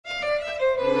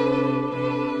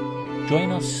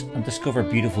Join us and discover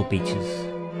beautiful beaches,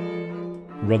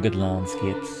 rugged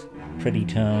landscapes, pretty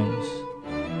towns,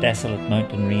 desolate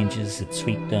mountain ranges that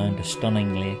sweep down to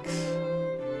stunning lakes,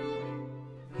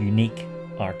 unique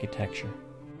architecture,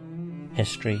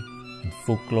 history and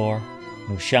folklore,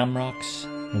 no shamrocks,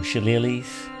 no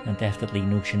shillelaghs, and definitely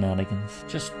no shenanigans,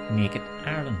 just naked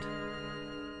Ireland.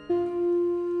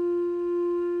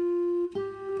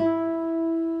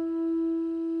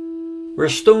 We're a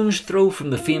stone's throw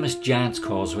from the famous Giant's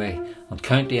Causeway on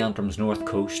County Antrim's north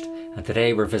coast, and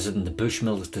today we're visiting the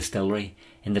Bushmills Distillery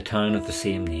in the town of the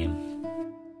same name.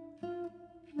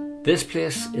 This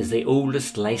place is the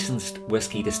oldest licensed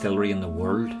whisky distillery in the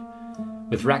world,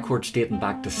 with records dating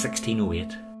back to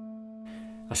 1608.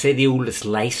 I say the oldest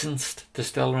licensed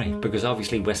distillery because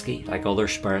obviously whisky, like other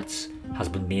spirits, has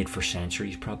been made for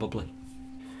centuries probably.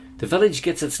 The village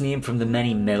gets its name from the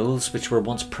many mills which were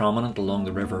once prominent along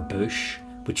the River Bush,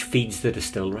 which feeds the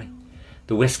distillery.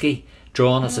 The whisky,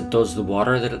 drawn as it does the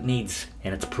water that it needs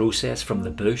in its process from the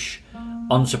bush,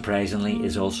 unsurprisingly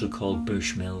is also called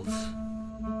Bushmills.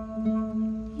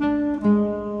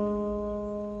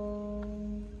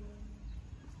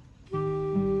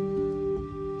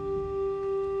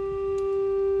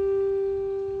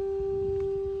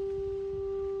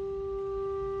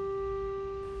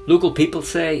 Local people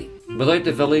say, without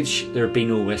the village there'd be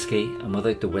no whisky, and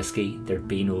without the whisky there'd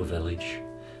be no village.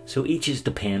 So each is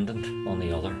dependent on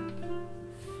the other.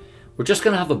 We're just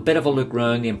going to have a bit of a look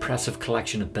round the impressive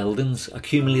collection of buildings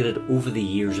accumulated over the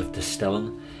years of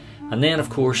distilling, and then of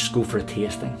course go for a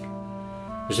tasting.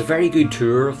 There's a very good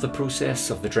tour of the process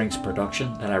of the drink's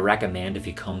production that I recommend if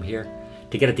you come here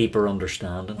to get a deeper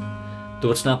understanding. Though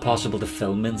it's not possible to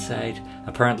film inside,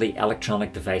 apparently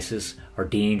electronic devices are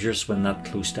dangerous when that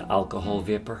close to alcohol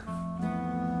vapour.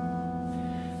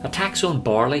 A tax on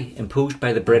barley imposed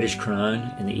by the British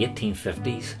Crown in the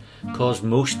 1850s caused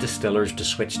most distillers to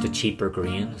switch to cheaper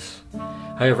grains.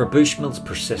 However, Bushmills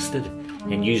persisted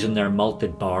in using their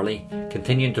malted barley,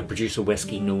 continuing to produce a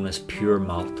whisky known as pure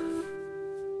malt.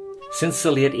 Since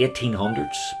the late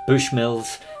 1800s,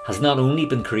 Bushmills has not only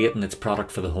been creating its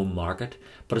product for the home market,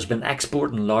 but has been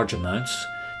exporting large amounts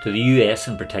to the US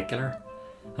in particular.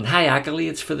 And high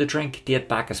accolades for the drink date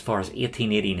back as far as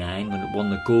 1889 when it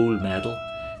won the gold medal,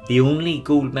 the only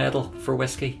gold medal for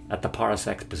whisky at the Paris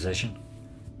Exposition.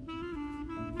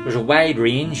 There's a wide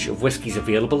range of whiskies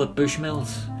available at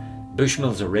Bushmills.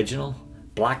 Bushmills Original,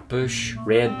 Black Bush,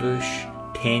 Red Bush,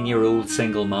 10-year-old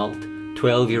single malt,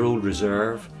 12-year-old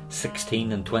reserve,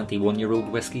 16 and 21-year-old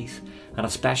whiskies, and a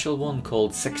special one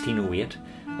called 1608,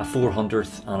 a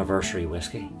 400th anniversary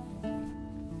whisky.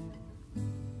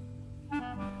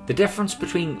 The difference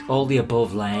between all the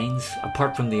above lines,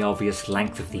 apart from the obvious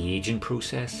length of the aging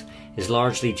process, is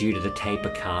largely due to the type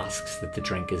of casks that the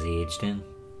drink is aged in.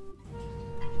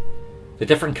 The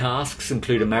different casks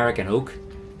include American oak,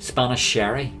 Spanish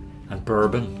sherry and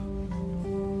bourbon.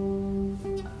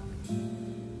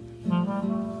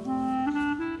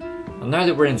 And now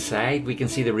that we're inside, we can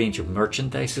see the range of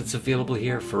merchandise that's available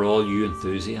here for all you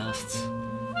enthusiasts.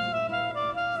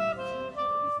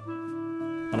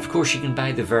 And of course you can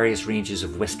buy the various ranges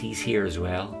of whiskies here as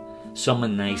well, some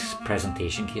in nice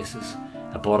presentation cases.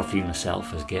 I bought a few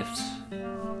myself as gifts.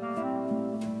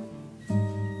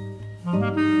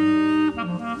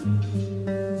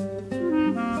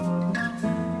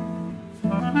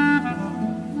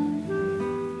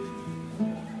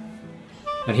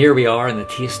 And here we are in the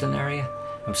tasting area.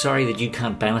 I'm sorry that you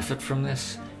can't benefit from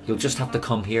this. You'll just have to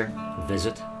come here and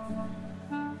visit.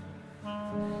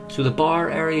 So the bar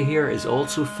area here is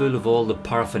also full of all the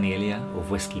paraphernalia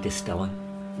of whisky distilling.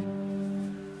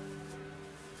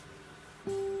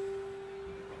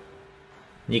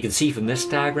 And you can see from this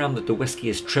diagram that the whisky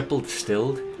is triple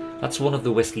distilled. That's one of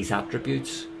the whisky's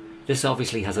attributes. This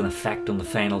obviously has an effect on the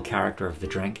final character of the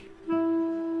drink.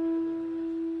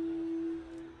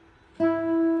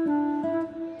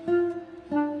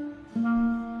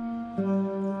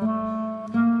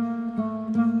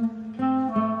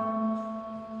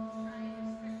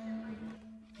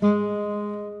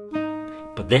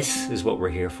 But this is what we're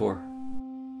here for.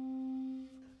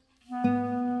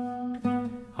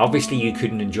 Obviously you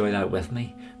couldn't enjoy that with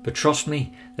me, but trust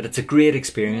me that it's a great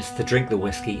experience to drink the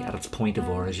whisky at its point of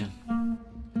origin.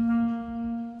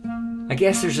 I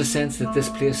guess there's a sense that this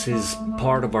place is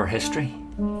part of our history.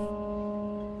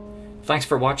 Thanks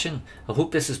for watching. I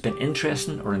hope this has been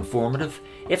interesting or informative.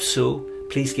 If so,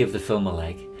 please give the film a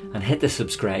like and hit the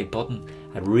subscribe button.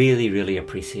 I'd really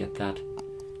appreciate that.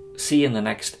 See you in the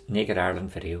next Naked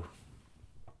Ireland video.